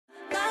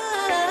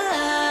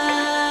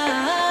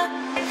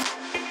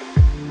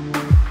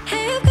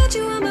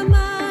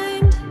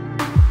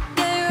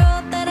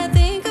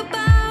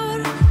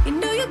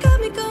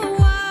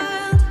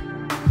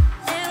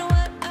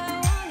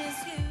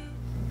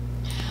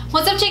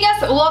What's up,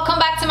 chicas? Welcome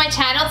back to my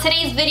channel.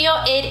 Today's video,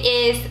 it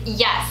is,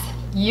 yes,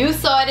 you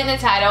saw it in the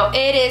title,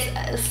 it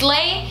is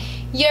slay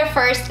your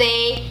first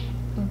day,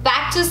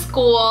 back to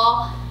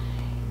school,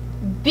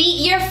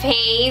 beat your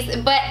face,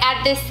 but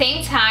at the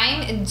same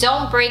time,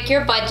 don't break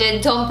your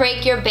budget, don't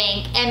break your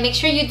bank, and make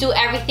sure you do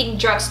everything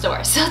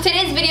drugstore. So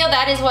today's video,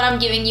 that is what I'm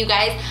giving you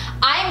guys.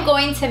 I'm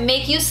going to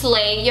make you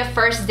slay your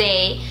first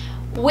day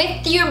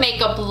with your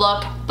makeup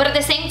look, but at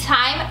the same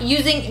time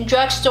using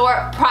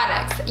drugstore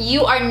products.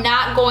 You are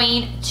not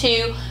going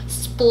to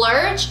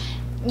splurge.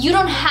 You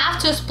don't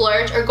have to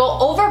splurge or go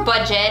over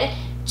budget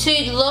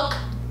to look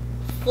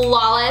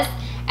flawless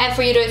and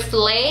for you to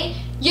slay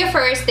your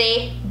first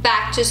day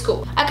back to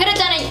school. I could have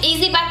done an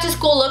easy back to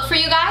school look for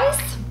you guys,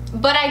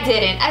 but I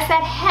didn't. I said,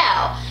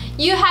 hell,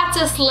 you have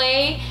to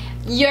slay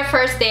your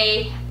first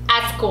day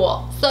at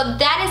school. So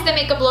that is the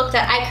makeup look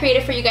that I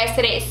created for you guys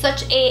today.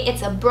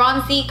 It's a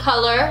bronzy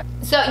color.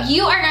 So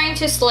you are going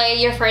to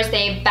slay your first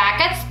day back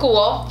at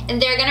school,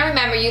 and they're gonna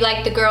remember you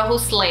like the girl who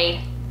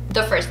slayed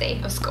the first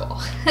day of school.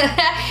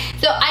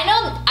 So I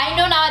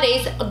know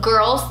nowadays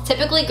girls,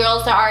 typically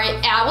girls that are,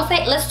 I will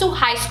say, let's do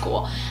high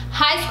school.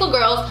 High school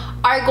girls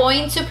are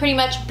going to pretty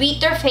much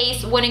beat their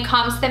face when it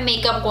comes to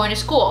makeup going to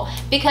school,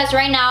 because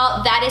right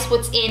now that is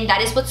what's in,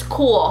 that is what's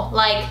cool,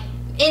 like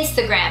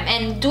Instagram,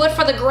 and do it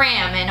for the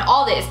gram and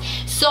all this.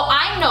 So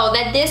I know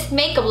that this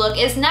makeup look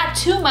is not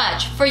too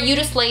much for you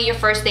to slay your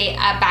first day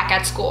back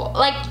at school.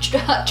 Like,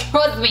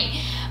 trust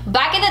me,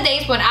 back in the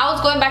days when I was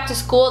going back to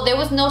school, there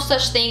was no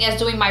such thing as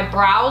doing my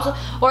brows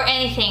or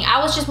anything. I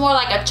was just more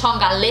like a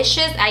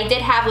chongalicious. I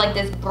did have like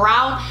this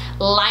brown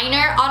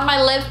liner on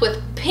my lips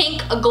with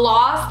pink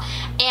gloss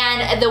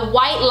and the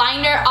white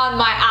liner on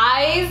my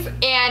eyes,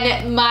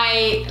 and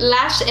my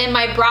lash and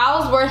my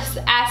brows were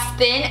as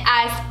thin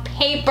as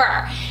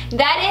paper.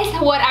 That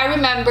is what I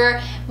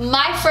remember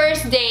my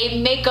first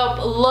day makeup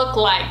look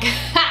like.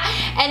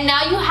 And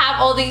now you have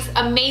all these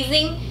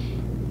amazing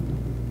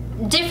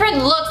different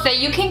looks that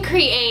you can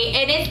create,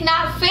 and it's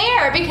not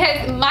fair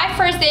because my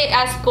first day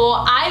at school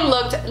I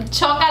looked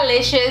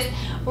chongalicious,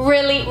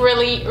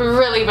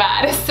 really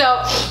bad.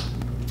 So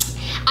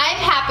I'm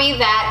happy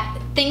that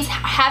things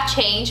have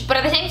changed, but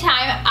at the same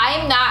time,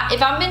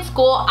 if I'm in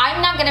school,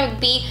 I'm not gonna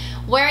be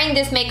wearing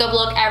this makeup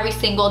look every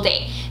single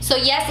day. So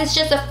yes, it's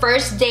just a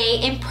first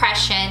day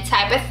impression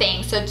type of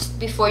thing. So just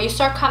before you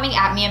start coming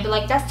at me and be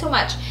like, that's too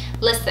much,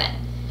 listen,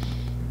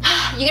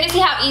 you're gonna see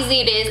how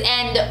easy it is.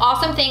 And the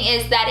awesome thing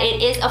is that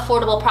it is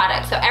affordable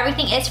product, so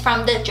everything is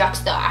from the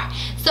drugstore.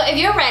 So if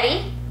you're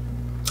ready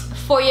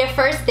for your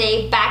first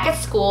day back at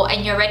school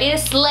and you're ready to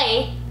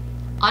slay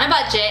on a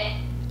budget,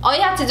 all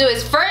you have to do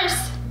is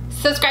first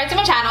subscribe to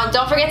my channel.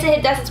 Don't forget to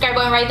hit that subscribe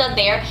button right down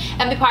there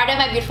and be part of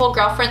my beautiful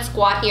girlfriend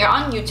squad here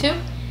on YouTube.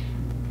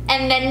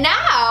 And then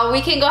now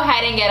we can go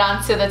ahead and get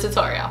on to the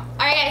tutorial.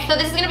 Alright guys, so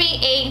this is gonna be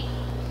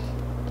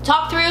a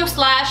talk through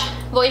slash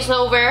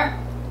voiceover,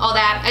 all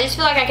that. I just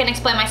feel like I can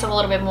explain myself a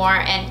little bit more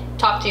and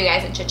talk to you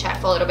guys and chit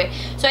chat for a little bit.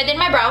 So I did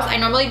my brows. I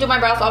normally do my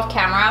brows off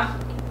camera.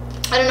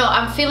 I don't know,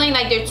 I'm feeling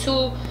like they're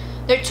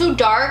too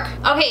dark.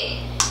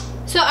 Okay,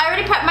 so I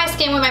already prepped my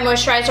skin with my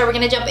moisturizer. We're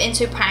gonna jump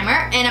into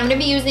primer, and I'm gonna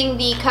be using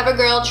the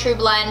Covergirl True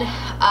Blend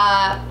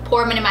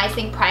Pore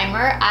Minimizing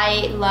Primer.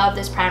 I love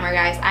this primer,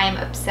 guys. I am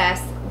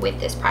obsessed with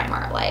this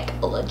primer, like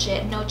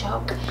legit, no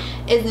joke.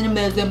 It's an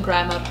amazing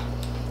primer.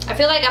 I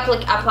feel like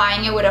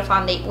applying it with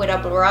a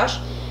brush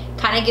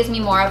kind of gives me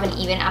more of an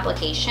even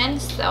application,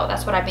 so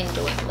that's what I've been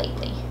doing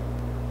lately.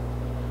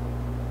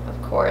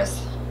 Of course,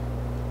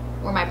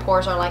 where my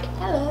pores are like,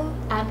 hello,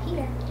 I'm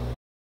here.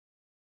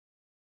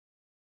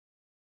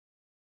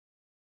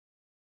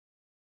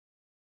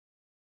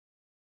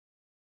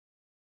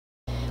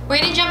 We're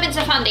gonna jump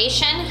into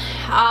foundation.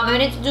 I'm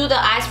gonna do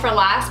the eyes for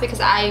last because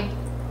I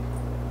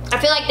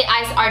feel like the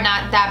eyes are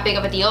not that big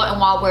of a deal, and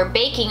while we're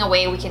baking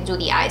away, we can do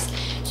the eyes.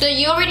 So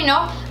you already know,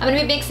 I'm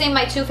gonna be mixing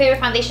my two favorite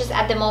foundations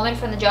at the moment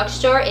from the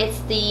drugstore. It's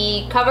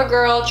the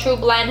Covergirl True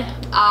Blend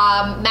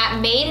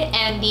Matte Made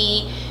and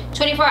the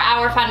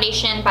 24-Hour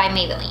Foundation by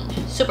Maybelline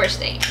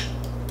Superstay.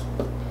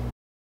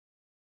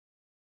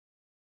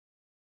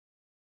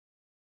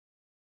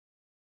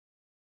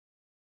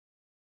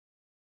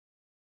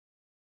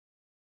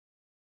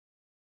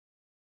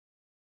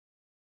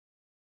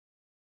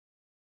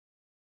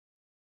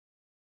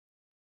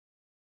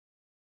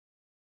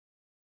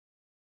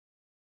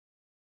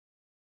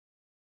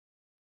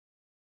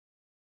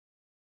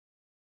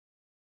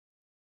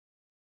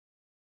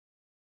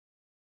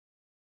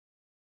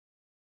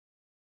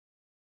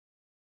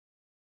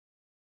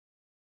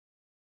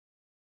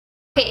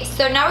 Okay,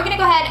 so now we're gonna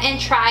go ahead and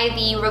try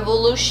the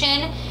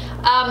Revolution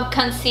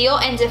Conceal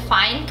and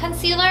Define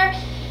Concealer.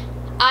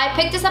 I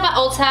picked this up at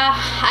Ulta.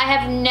 I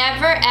have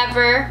never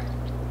ever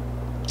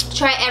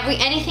tried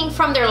anything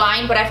from their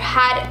line, but I've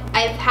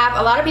had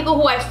a lot of people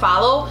who I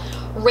follow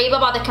rave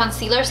about the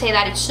concealer, say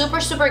that it's super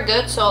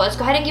good. So let's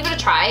go ahead and give it a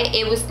try.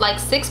 It was like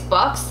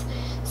 $6.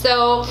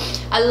 So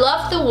I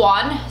love the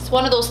one. It's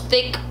one of those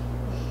thick.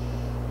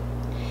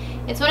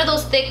 It's one of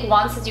those thick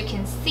ones, as you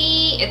can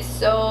see. It's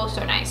so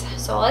nice.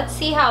 So let's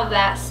see how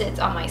that sits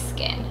on my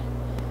skin.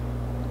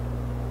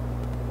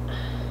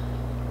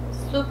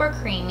 Super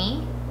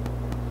creamy.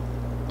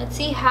 Let's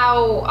see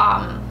how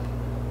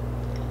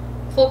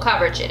full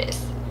coverage it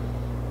is.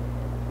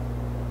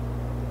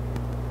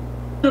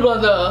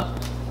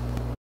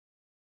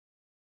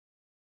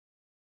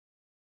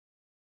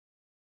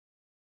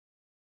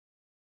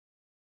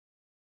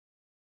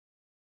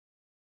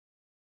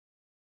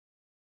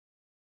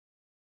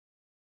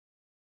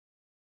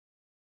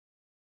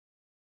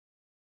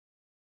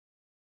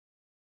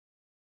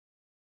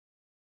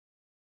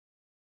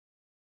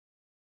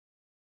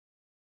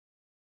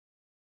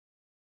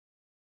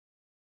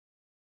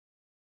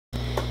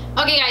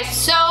 Okay guys,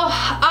 so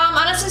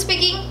honestly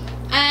speaking,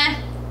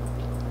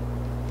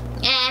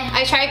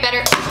 I tried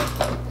better.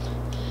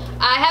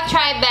 I have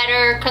tried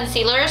better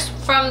concealers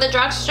from the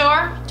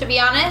drugstore, to be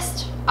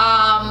honest.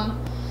 I'm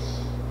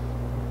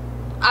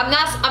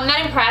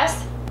not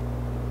impressed.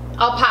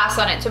 I'll pass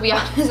on it, to be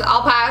honest.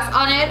 I'll pass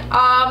on it.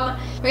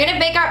 We're gonna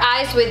bake our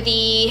eyes with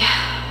the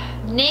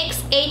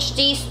NYX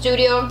HD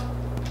Studio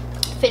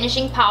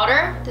finishing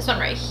powder. This one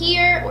right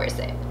here. Where is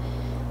it?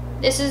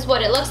 This is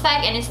what it looks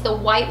like, and it's the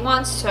white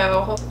one.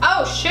 So,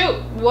 oh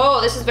shoot, whoa,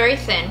 this is very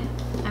thin.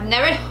 I've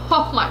never,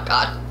 oh my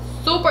god,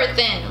 super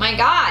thin, my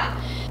god.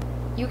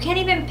 You can't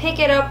even pick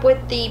it up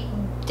with the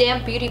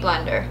damn beauty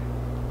blender.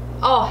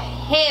 Oh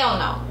hell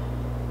no.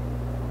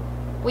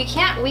 We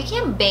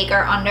can't bake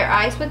our under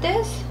eyes with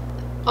this.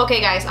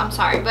 Okay guys, I'm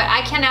sorry, but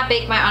I cannot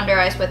bake my under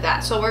eyes with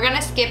that. So we're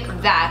gonna skip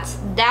that.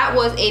 That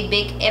was a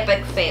big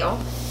epic fail.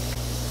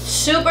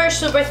 Super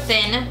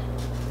thin,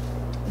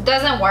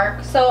 doesn't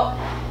work. So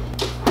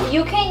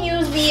you can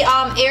use the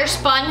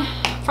Airspun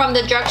from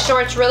the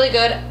drugstore. It's really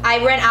good.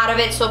 I ran out of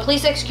it, so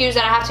please excuse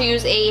that I have to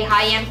use a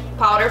high-end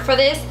powder for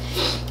this.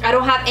 I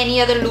don't have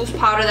any other loose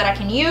powder that I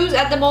can use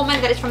at the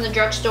moment that is from the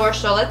drugstore,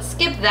 so let's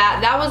skip that.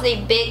 That was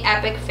a big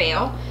epic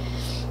fail.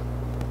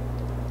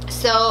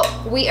 So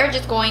we are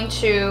just going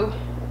to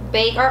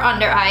bake our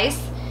under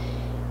eyes.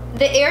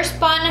 The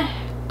Airspun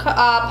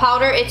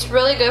powder, it's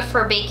really good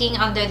for baking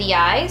under the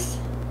eyes.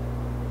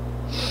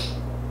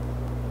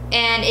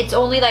 And it's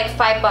only like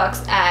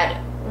 $5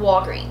 at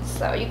Walgreens,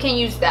 so you can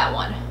use that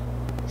one.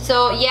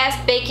 So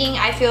yes, baking,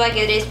 I feel like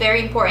it is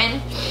very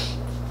important,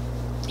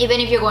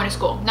 even if you're going to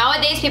school.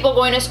 Nowadays, people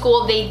going to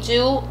school, they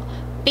do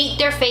beat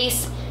their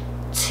face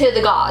to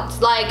the gods.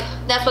 Like,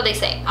 that's what they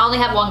say. I only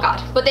have one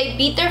god. But they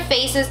beat their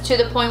faces to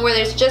the point where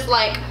there's just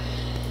like,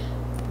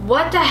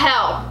 what the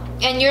hell?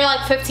 And you're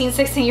like 15,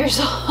 16 years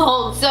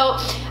old. So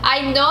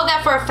I know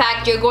that for a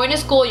fact, you're going to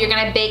school, you're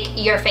gonna bake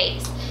your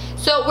face.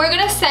 So we're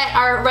gonna set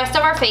our rest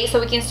of our face so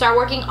we can start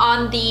working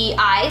on the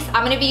eyes.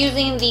 I'm gonna be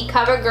using the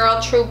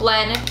Covergirl True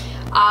Blend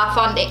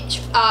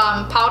foundation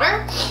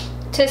powder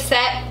to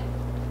set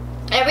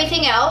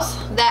everything else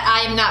that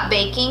I am not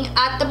baking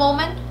at the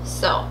moment.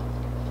 So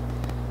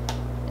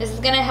this is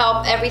gonna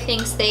help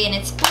everything stay in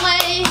its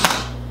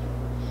place.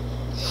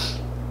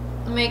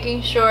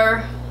 Making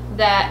sure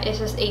that it's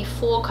just a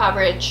full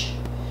coverage,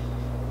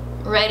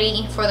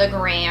 ready for the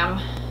gram.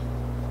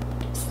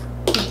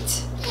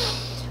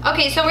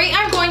 Okay, so we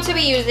are going to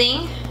be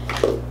using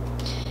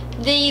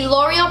the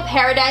L'Oreal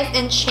Paradise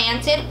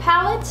Enchanted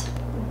palette.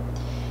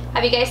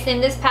 Have you guys seen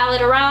this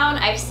palette around?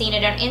 I've seen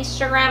it on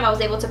Instagram. I was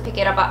able to pick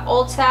it up at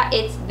Ulta.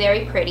 It's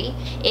very pretty.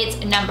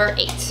 It's number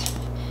 8.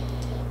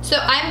 So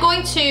I'm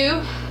going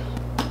to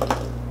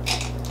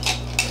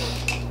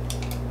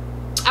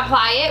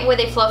apply it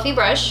with a fluffy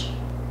brush.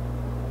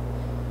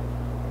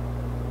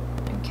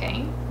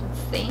 Okay, let's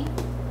see.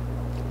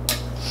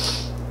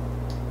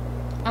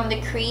 On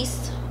the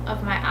crease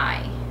of my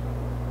eye.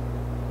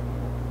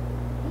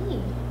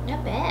 Ooh,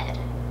 not bad.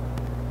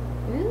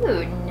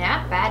 Ooh,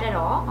 not bad at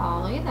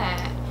all. Look at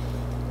that.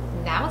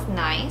 That was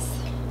nice.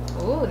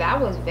 Ooh, that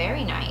was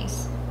very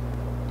nice.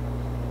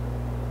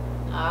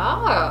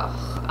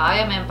 Oh, I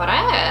am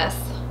impressed.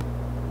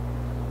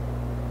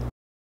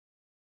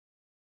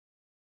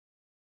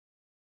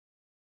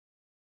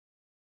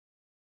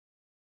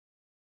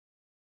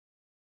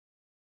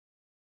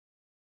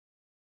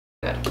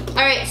 Good.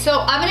 Alright, so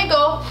I'm gonna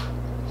go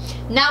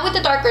not with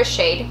the darker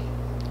shade.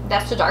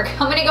 That's too dark.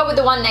 I'm gonna go with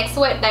the one next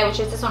to it, which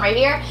is this one right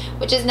here,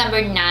 which is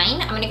number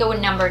 9. I'm gonna go with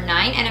number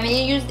 9, and I'm gonna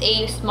use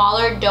a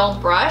smaller dome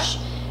brush,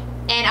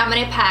 and I'm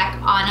gonna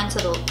pack on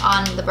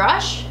the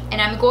brush,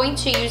 and I'm going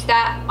to use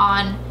that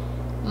on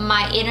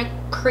my inner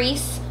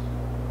crease,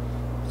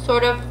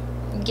 sort of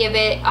give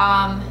it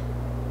a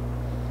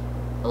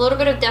little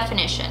bit of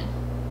definition.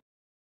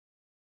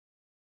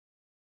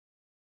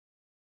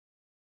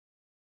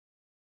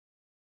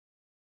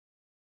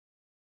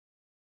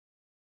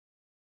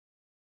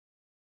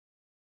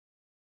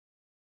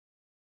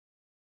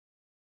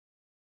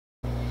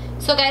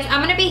 So guys, I'm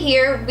gonna be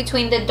here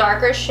between the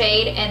darker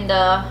shade and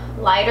the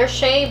lighter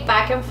shade,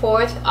 back and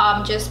forth,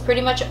 just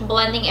pretty much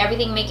blending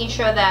everything, making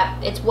sure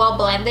that it's well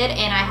blended,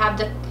 and I have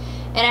the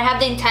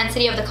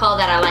intensity of the color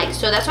that I like.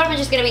 So that's what I'm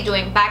just gonna be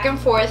doing, back and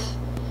forth,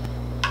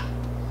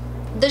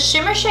 the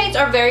shimmer shades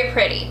are very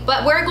pretty,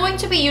 but we're going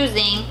to be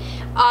using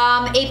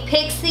a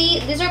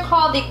Pixi. These are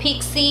called the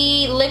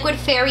Pixi Liquid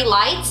Fairy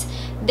Lights.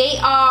 They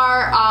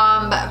are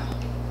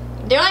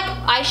they're like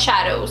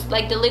eyeshadows,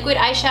 like the liquid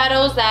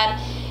eyeshadows that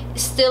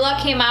Stila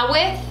came out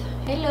with.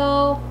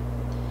 Hello.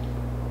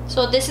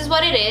 So this is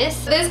what it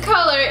is. This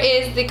color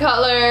is the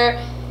color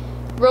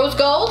Rose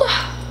Gold,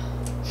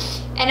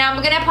 and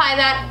I'm gonna apply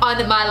that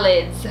on my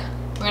lids.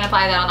 We're gonna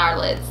apply that on our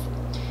lids.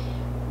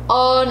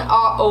 On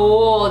our,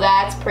 oh,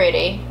 that's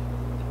pretty.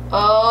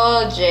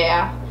 Oh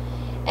yeah.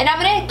 And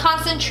I'm gonna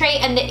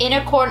concentrate in the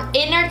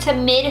inner to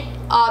mid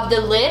of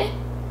the lid.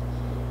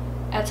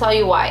 I'll tell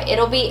you why.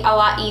 It'll be a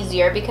lot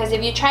easier, because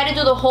if you try to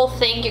do the whole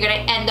thing, you're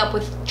gonna end up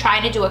with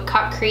trying to do a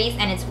cut crease,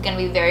 and it's gonna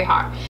be very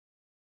hard.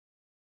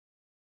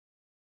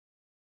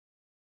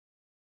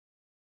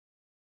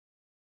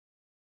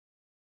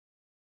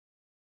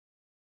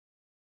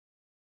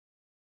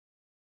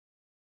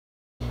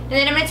 And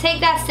then I'm gonna take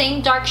that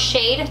same dark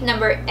shade,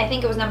 number, I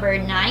think it was number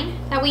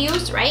 9 that we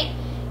used, right?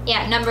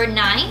 Yeah, number 9.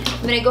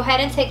 I'm gonna go ahead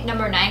and take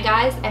number 9,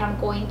 guys, and I'm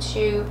going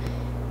to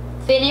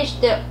finish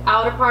the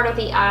outer part of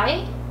the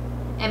eye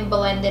and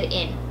blend it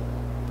in.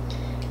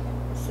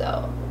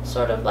 So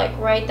sort of like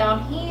right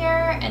down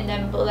here, and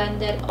then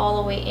blend it all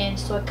the way in,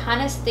 so it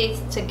kind of stays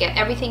together.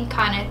 Everything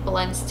kind of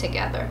blends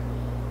together.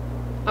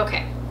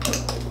 Okay.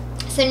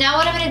 So now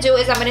what I'm gonna do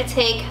is I'm gonna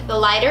take the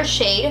lighter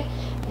shade,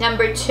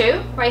 number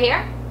 2, right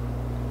here.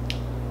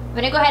 I'm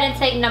gonna go ahead and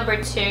take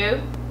number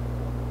 2.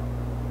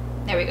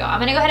 There we go. I'm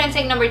gonna go ahead and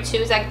take number 2,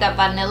 it's like the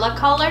vanilla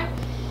color.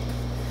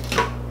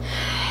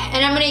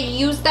 And I'm gonna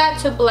use that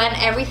to blend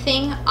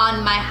everything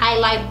on my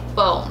highlight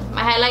bone,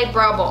 my highlight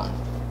brow bone,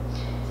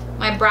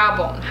 my brow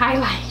bone,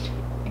 highlight.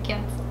 I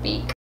can't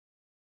speak.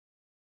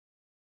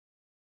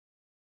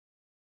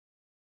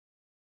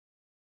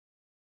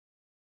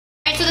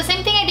 Alright, so the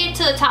same thing I did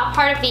to the top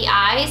part of the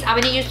eyes, I'm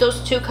gonna use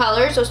those 2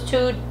 colors, those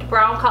 2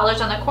 brown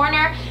colors on the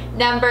corner,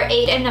 number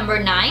 8 and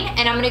number 9,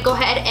 and I'm gonna go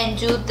ahead and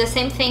do the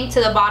same thing to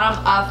the bottom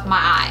of my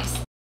eyes.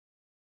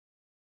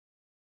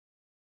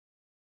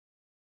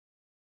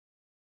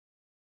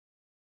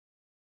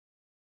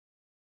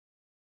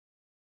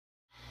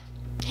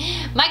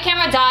 My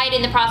camera died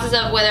in the process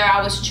of whether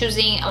I was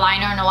choosing a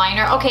liner and a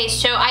liner. Okay,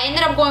 so I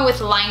ended up going with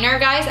liner,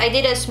 guys. I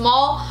did a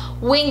small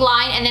wing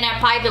line and then I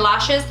applied the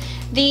lashes.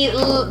 The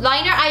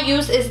liner I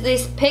use is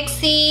this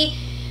Pixi.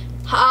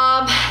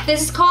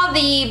 This is called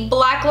the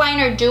Black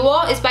Liner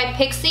Duo. It's by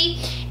Pixi.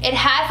 It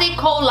has a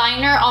cold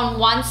liner on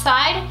one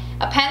side,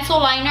 a pencil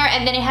liner,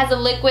 and then it has a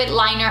liquid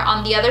liner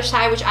on the other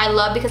side, which I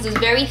love because it's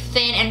very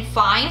thin and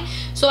fine.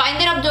 So I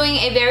ended up doing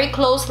a very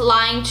close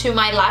line to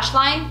my lash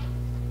line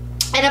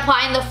and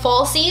applying the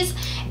falsies,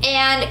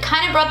 and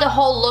kind of brought the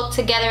whole look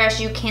together,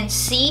 as you can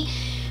see.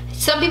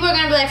 Some people are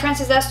gonna be like,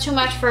 Frances, that's too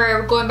much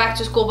for going back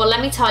to school, but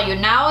let me tell you,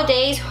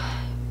 nowadays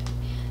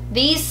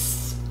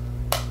these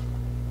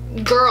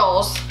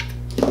girls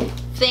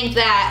think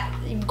that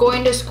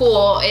going to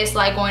school is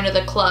like going to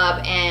the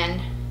club,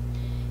 and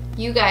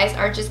you guys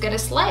are just gonna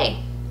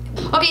slay.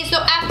 Okay, so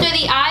after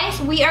the eyes,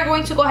 we are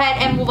going to go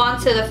ahead and move on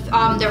to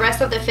the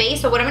rest of the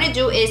face. So what I'm gonna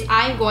do is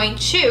I'm going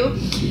to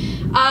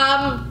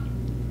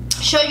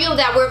show you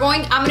that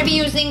I'm gonna be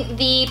using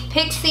the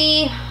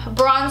Pixi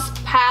Bronze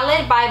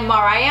Palette by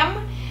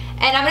Mariam,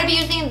 and I'm gonna be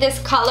using this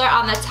color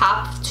on the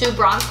top to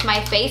bronze my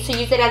face, to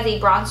use it as a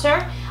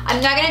bronzer.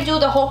 I'm not gonna do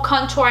the whole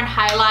contour and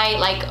highlight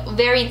like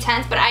very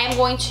intense, but I am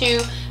going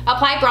to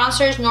apply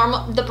bronzers,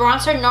 the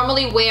bronzer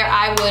normally where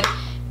I would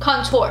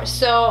contour.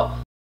 So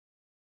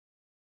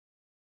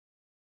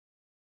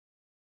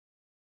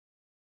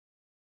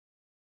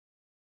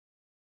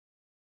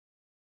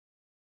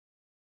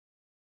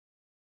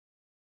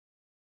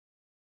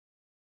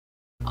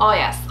oh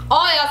yes,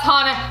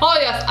 honey, oh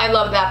yes, I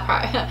love that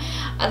part.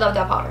 I love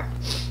that powder.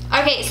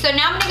 Okay, so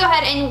now I'm gonna go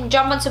ahead and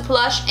jump into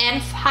blush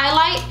and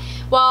highlight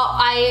while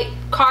I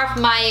carve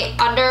my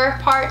under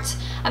part.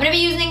 I'm gonna be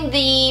using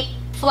the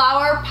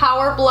Flower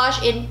Power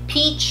Blush in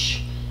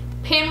Peach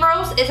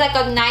Primrose. It's like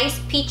a nice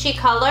peachy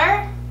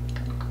color.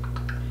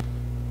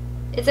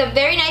 It's a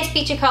very nice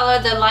peachy color.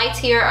 The lights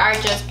here are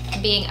just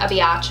being a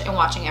biatch and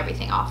watching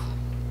everything off.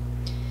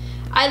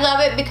 I love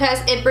it because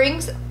it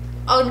brings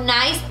a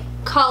nice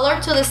color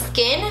to the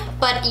skin,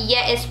 but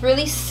yet it's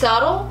really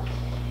subtle.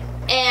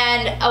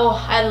 And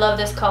oh, I love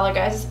this color,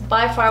 guys. It's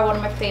by far one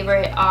of my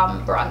favorite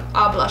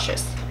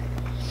blushes.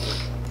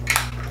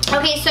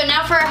 Okay, so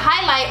now for a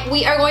highlight,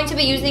 we are going to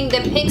be using the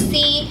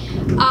Pixi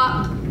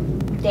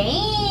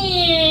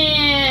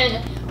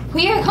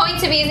we are going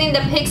to be using the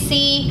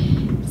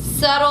Pixi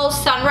Subtle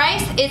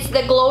Sunrise. It's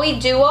the Glowy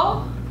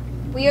Duo.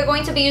 We are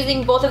going to be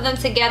using both of them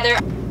together.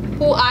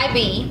 Who I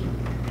be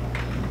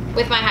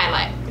with my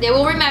highlight. They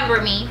will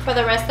remember me for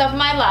the rest of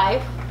my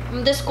life,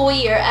 the school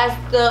year, as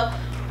the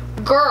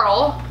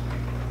girl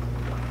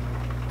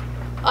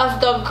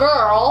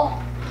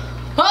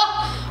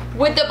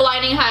with the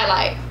blinding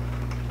highlight.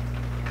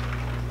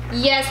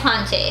 Yes,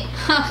 hunty.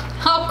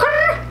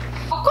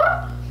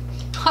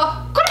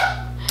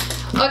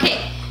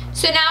 Okay,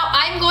 So now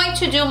I'm going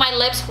to do my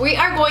lips. We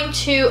are going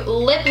to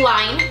lip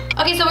line.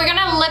 Okay, so we're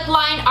gonna lip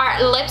line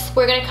our lips.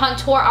 We're gonna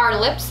contour our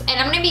lips. And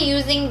I'm gonna be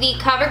using the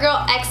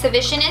Covergirl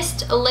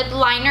Exhibitionist Lip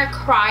Liner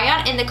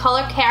Crayon in the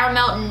color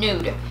Caramel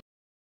Nude.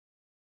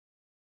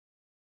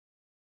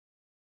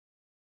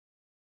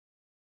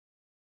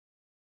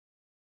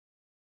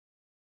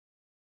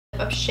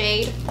 Of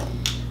shade.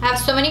 I have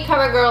so many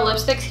Covergirl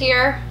lipsticks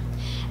here.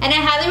 And I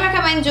highly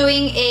recommend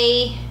doing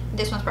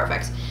this one's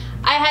perfect.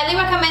 I highly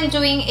recommend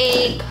doing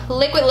a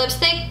liquid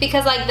lipstick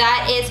because like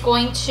that is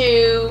going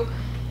to,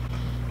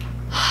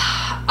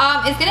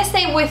 it's gonna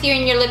stay with you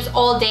in your lips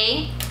all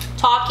day,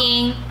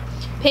 talking,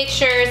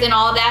 pictures and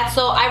all that.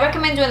 So I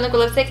recommend doing liquid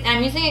lipstick, and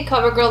I'm using a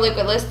Covergirl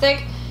liquid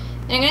lipstick.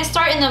 And I'm gonna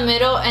start in the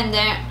middle and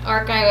then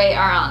work my way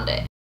around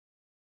it.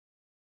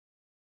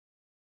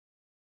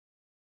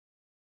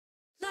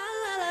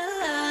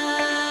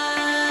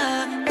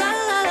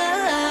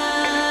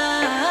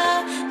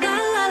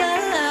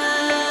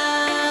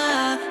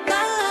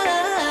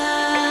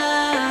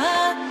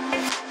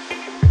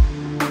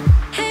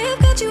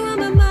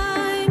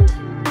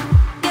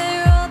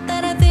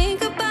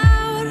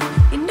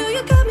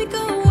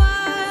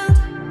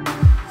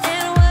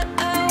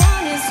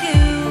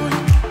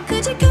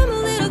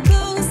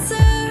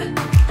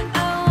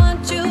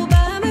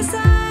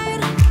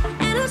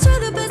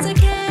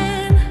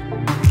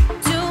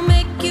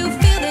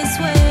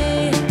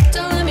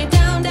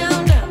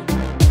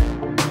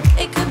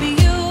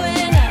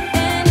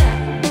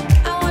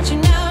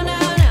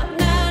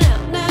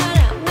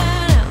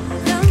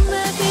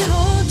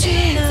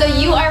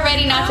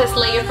 To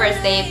slay your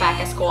first day back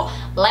at school.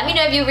 Let me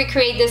know if you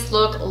recreate this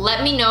look.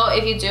 Let me know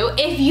if you do.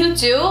 If you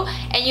do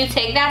and you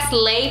take that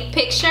slay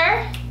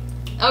picture,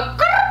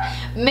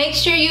 make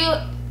sure you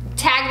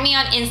tag me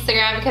on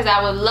Instagram because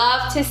I would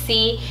love to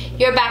see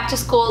your back to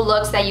school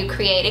looks that you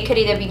create. It could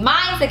either be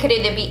mine, it could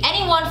either be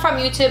anyone from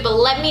YouTube, but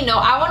let me know.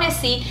 I want to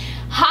see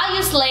how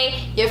you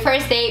slay your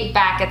first day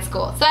back at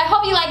school. So I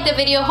hope you liked the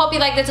video, hope you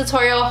liked the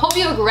tutorial, hope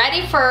you're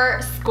ready for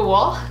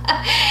school.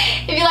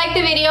 If you liked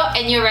the video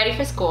and you're ready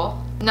for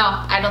school, no,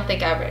 I don't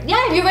think I'm ready. Yeah,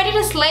 if you're ready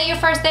to slay your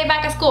first day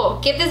back at school,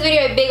 give this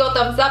video a big old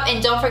thumbs up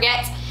and don't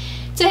forget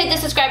to hit the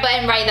subscribe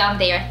button right down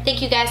there.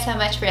 Thank you guys so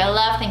much for your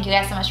love. Thank you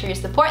guys so much for your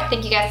support.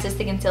 Thank you guys for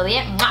sticking until the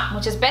end.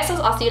 Muchos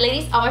besos. I'll see you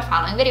ladies on my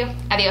following video.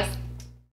 Adios.